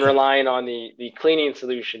 And then relying on the cleaning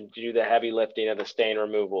solution to do the heavy lifting of the stain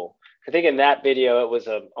removal. I think in that video, it was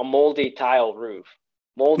a moldy tile roof,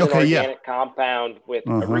 molded organic compound with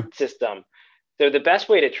a root system. So the best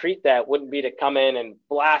way to treat that wouldn't be to come in and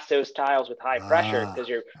blast those tiles with high pressure because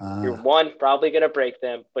you're one, probably going to break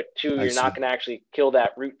them, but two, you're not going to actually kill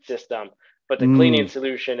that root system. But the cleaning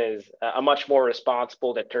solution is a much more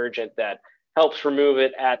responsible detergent that helps remove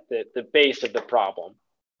it at the base of the problem.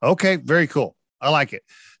 Okay, very cool. I like it.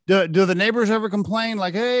 Do the neighbors ever complain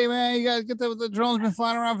like, hey, man, you guys get that? The drone's been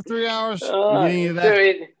flying around for 3 hours?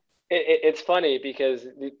 It's funny because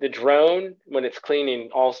the drone, when it's cleaning,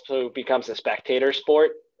 also becomes a spectator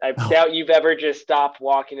sport. I doubt you've ever just stopped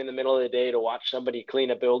walking in the middle of the day to watch somebody clean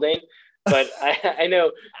a building. But I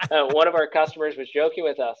know one of our customers was joking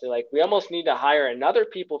with us. They're like, we almost need to hire another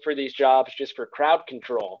people for these jobs just for crowd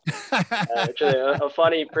control, which is a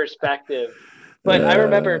funny perspective. But I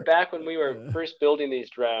remember back when we were first building these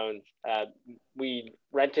drones, we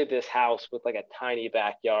rented this house with like a tiny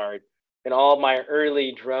backyard. And all of my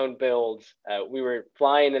early drone builds, we were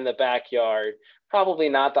flying in the backyard, probably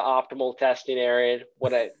not the optimal testing area,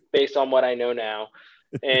 based on what I know now.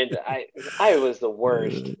 And I was the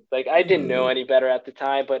worst. Like, I didn't know any better at the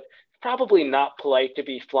time, but probably not polite to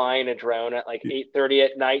be flying a drone at like 8:30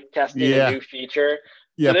 at night testing a new feature.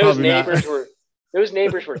 Yeah, so those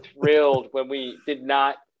neighbors were thrilled when we did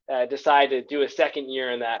not decide to do a second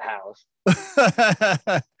year in that house.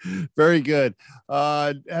 Very good.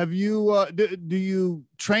 Have you do you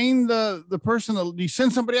train the person? Do you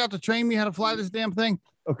send somebody out to train me how to fly this damn thing?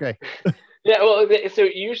 Okay. Yeah, well, so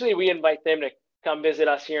usually we invite them to come visit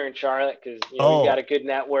us here in Charlotte because we've got a good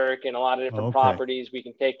network and a lot of different properties we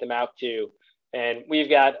can take them out to. And we've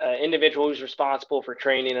got an individual who's responsible for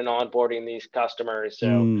training and onboarding these customers.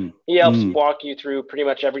 So he helps walk you through pretty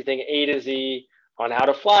much everything A to Z on how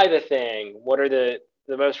to fly the thing. What are the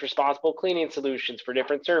most responsible cleaning solutions for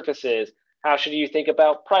different surfaces? How should you think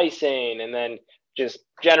about pricing? And then just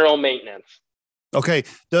general maintenance. Okay.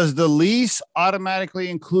 Does the lease automatically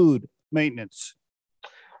include maintenance?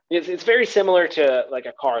 It's very similar to like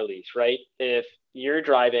a car lease, right? If you're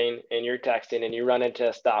driving and you're texting and you run into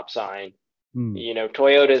a stop sign,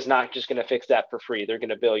 Toyota is not just going to fix that for free. They're going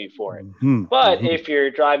to bill you for it. But if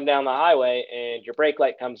you're driving down the highway and your brake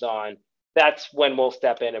light comes on, that's when we'll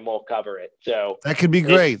step in and we'll cover it. So that could be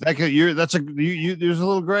great. There's a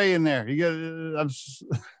little gray in there.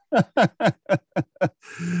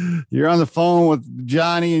 You're on the phone with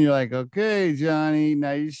Johnny and you're like, okay, Johnny,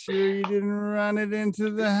 now you sure you didn't run it into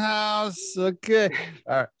the house? Okay.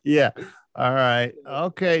 All right. Yeah. All right.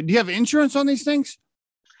 Okay. Do you have insurance on these things?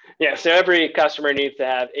 Yeah. So every customer needs to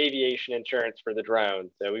have aviation insurance for the drone.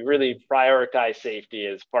 So we really prioritize safety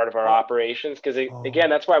as part of our operations because, again,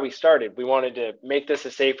 that's why we started. We wanted to make this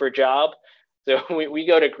a safer job. So we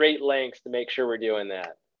go to great lengths to make sure we're doing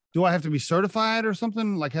that. Do I have to be certified or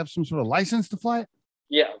something? Like have some sort of license to fly it?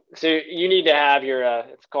 Yeah, so you need to have your,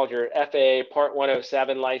 it's called your FAA Part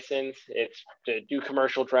 107 license. It's to do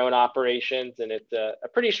commercial drone operations, and it's a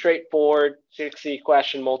pretty straightforward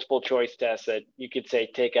 60-question multiple choice test that you could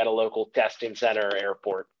say take at a local testing center or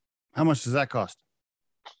airport. How much does that cost?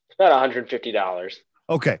 It's about $150.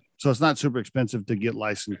 Okay, so it's not super expensive to get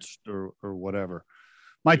licensed or whatever.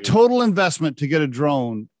 My total investment to get a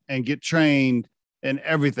drone and get trained and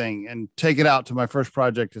everything and take it out to my first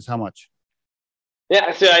project is how much?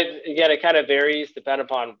 Yeah, so again, it kind of varies depending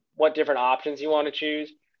upon what different options you want to choose.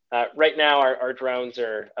 Right now, our drones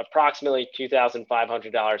are approximately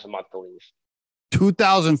 $2,500 a month to lease.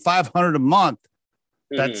 $2,500 a month.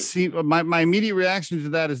 That's my immediate reaction to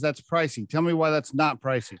that is that's pricey. Tell me why that's not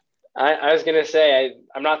pricey. I was going to say,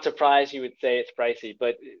 I'm not surprised you would say it's pricey,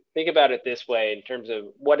 but think about it this way in terms of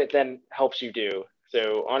what it then helps you do.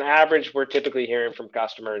 So on average, we're typically hearing from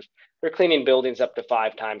customers, they're cleaning buildings up to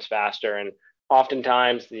 5 times faster. And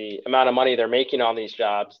oftentimes the amount of money they're making on these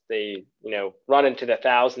jobs, they, run into the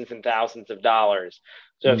thousands and thousands of dollars.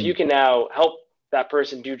 So if you can now help that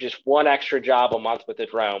person do just one extra job a month with a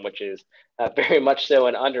drone, which is very much so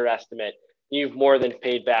an underestimate, you've more than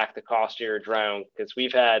paid back the cost of your drone, because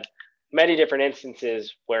we've had many different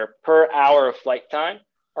instances where per hour of flight time,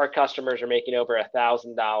 our customers are making over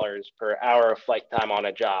 $1,000 per hour of flight time on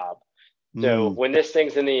a job. So when this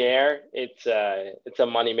thing's in the air, it's a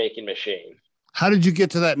money-making machine. How did you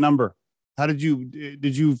get to that number? How did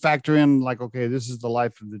you factor in like, okay, this is the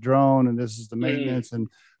life of the drone and this is the maintenance. And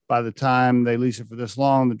by the time they lease it for this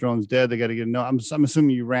long, the drone's dead. They got to get I'm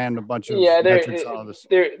assuming you ran a bunch of metrics on all this.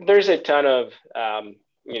 There's a ton of,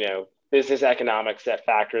 business economics that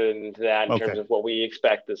factor into that in terms of what we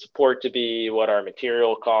expect the support to be, what our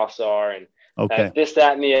material costs are, and this,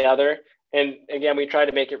 that, and the other. And again, we try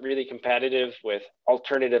to make it really competitive with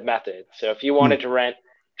alternative methods. So if you wanted to rent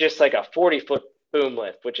just like a 40-foot boom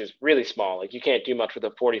lift, which is really small, like you can't do much with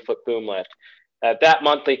a 40-foot boom lift, that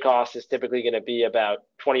monthly cost is typically going to be about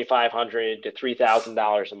 $2,500 to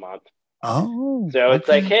 $3,000 a month. Oh, so it's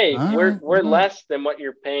like, hey, we're less than what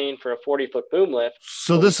you're paying for a 40-foot boom lift.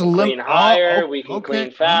 So this will clean higher, we can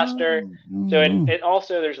clean faster. So it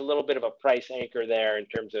also, there's a little bit of a price anchor there in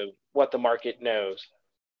terms of what the market knows.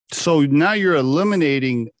 So now you're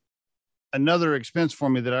eliminating another expense for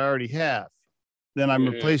me that I already have. Then I'm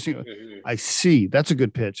replacing. I see. That's a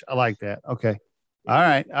good pitch. I like that. Okay. All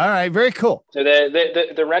right. Very cool. So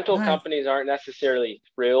the rental companies aren't necessarily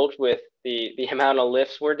thrilled with the amount of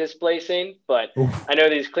lifts we're displacing, but I know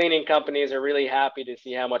these cleaning companies are really happy to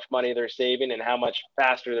see how much money they're saving and how much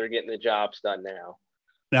faster they're getting the jobs done now.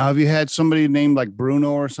 Now, have you had somebody named like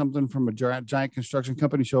Bruno or something from a giant construction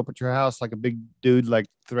company show up at your house, like a big dude, like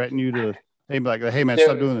threaten you to, hey man,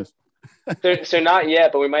 stop doing this? So not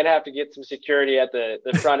yet, but we might have to get some security at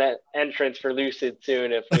the front entrance for Lucid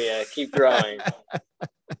soon if we keep growing.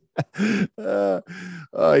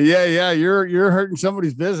 Yeah. You're hurting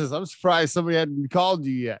somebody's business. I'm surprised somebody hadn't called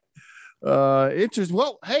you yet. Interesting.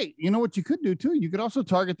 Well, hey, you know what you could do too? You could also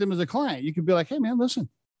target them as a client. You could be like, hey man, listen,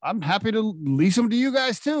 I'm happy to lease them to you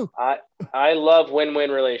guys too. I love win-win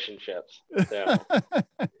relationships. So.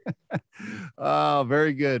 Oh,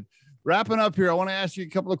 very good. Wrapping up here, I want to ask you a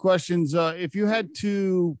couple of questions. If you had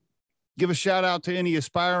to give a shout out to any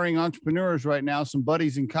aspiring entrepreneurs right now, some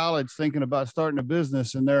buddies in college thinking about starting a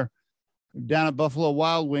business and they're down at Buffalo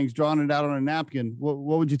Wild Wings drawing it out on a napkin, what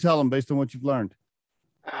would you tell them based on what you've learned?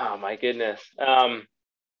 Oh my goodness. I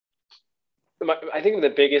think the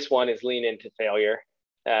biggest one is lean into failure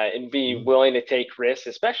and be willing to take risks,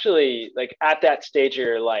 especially like at that stage of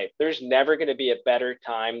your life. There's never going to be a better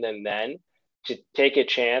time than then to take a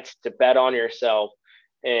chance, to bet on yourself.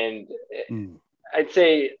 And I'd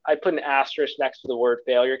say I put an asterisk next to the word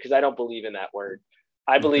failure because I don't believe in that word.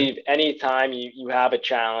 I believe anytime you have a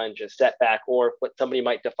challenge, a setback, or what somebody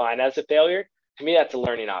might define as a failure, to me, that's a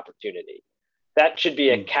learning opportunity. That should be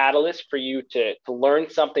a catalyst for you to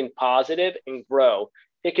learn something positive and grow.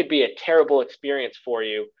 It could be a terrible experience for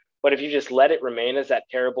you, but if you just let it remain as that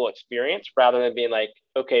terrible experience, rather than being like,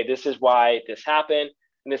 okay, this is why this happened,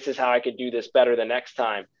 and this is how I could do this better the next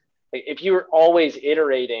time. If you're always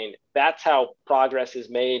iterating, that's how progress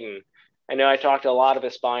is made. And I know I talked to a lot of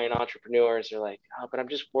aspiring entrepreneurs. They're like, oh, but I'm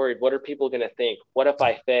just worried. What are people going to think? What if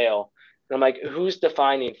I fail? And I'm like, who's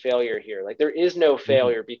defining failure here? Like, there is no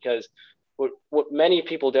failure, because what many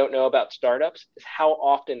people don't know about startups is how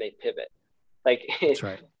often they pivot. Like, that's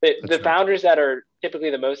right. the founders that are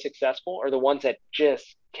typically the most successful are the ones that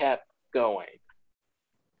just kept going.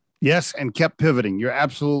 Yes, and kept pivoting. You're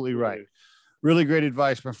absolutely right. Really great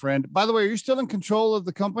advice, my friend. By the way, are you still in control of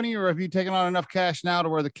the company, or have you taken on enough cash now to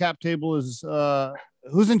where the cap table is,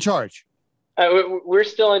 who's in charge? We're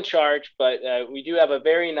still in charge, but we do have a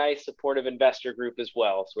very nice supportive investor group as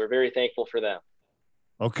well. So we're very thankful for them.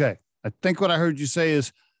 Okay. I think what I heard you say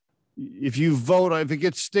is if you vote, if it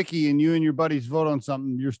gets sticky and you and your buddies vote on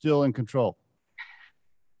something, you're still in control.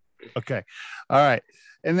 Okay. All right.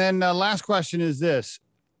 And then last question is this.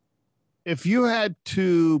 If you had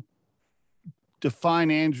to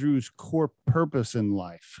define Andrew's core purpose in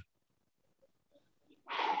life,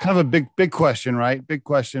 kind of a big question, right? Big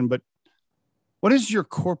question, but what is your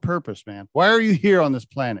core purpose, man? Why are you here on this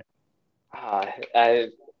planet?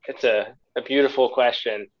 It's a beautiful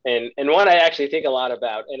question, and one I actually think a lot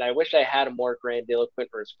about, and I wish I had a more grandiloquent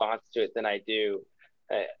response to it than I do.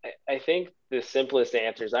 I think the simplest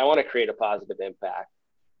answer is I want to create a positive impact.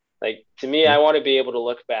 Like, to me, I want to be able to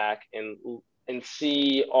look back and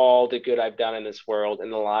see all the good I've done in this world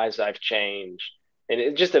and the lives I've changed, and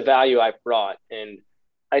it's just the value I've brought. And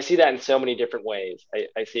I see that in so many different ways.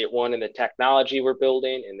 I see it, one, in the technology we're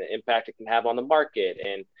building and the impact it can have on the market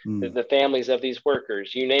and the families of these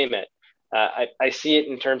workers, you name it. I see it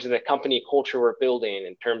in terms of the company culture we're building,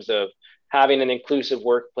 in terms of having an inclusive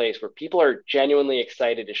workplace where people are genuinely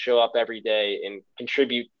excited to show up every day and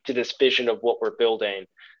contribute to this vision of what we're building.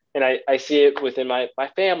 And I see it within my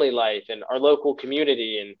family life and our local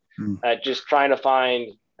community, and just trying to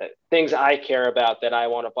find things I care about that I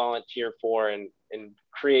want to volunteer for and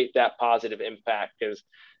create that positive impact. Because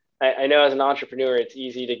I know as an entrepreneur, it's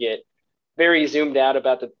easy to get very zoomed out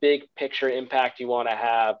about the big picture impact you want to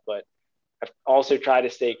have, but I've also tried to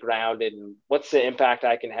stay grounded in what's the impact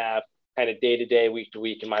I can have kind of day to day, week to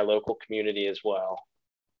week in my local community as well.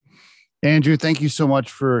 Andrew, thank you so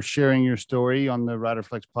much for sharing your story on the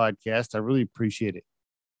Riderflex podcast. I really appreciate it.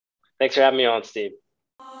 Thanks for having me on, Steve.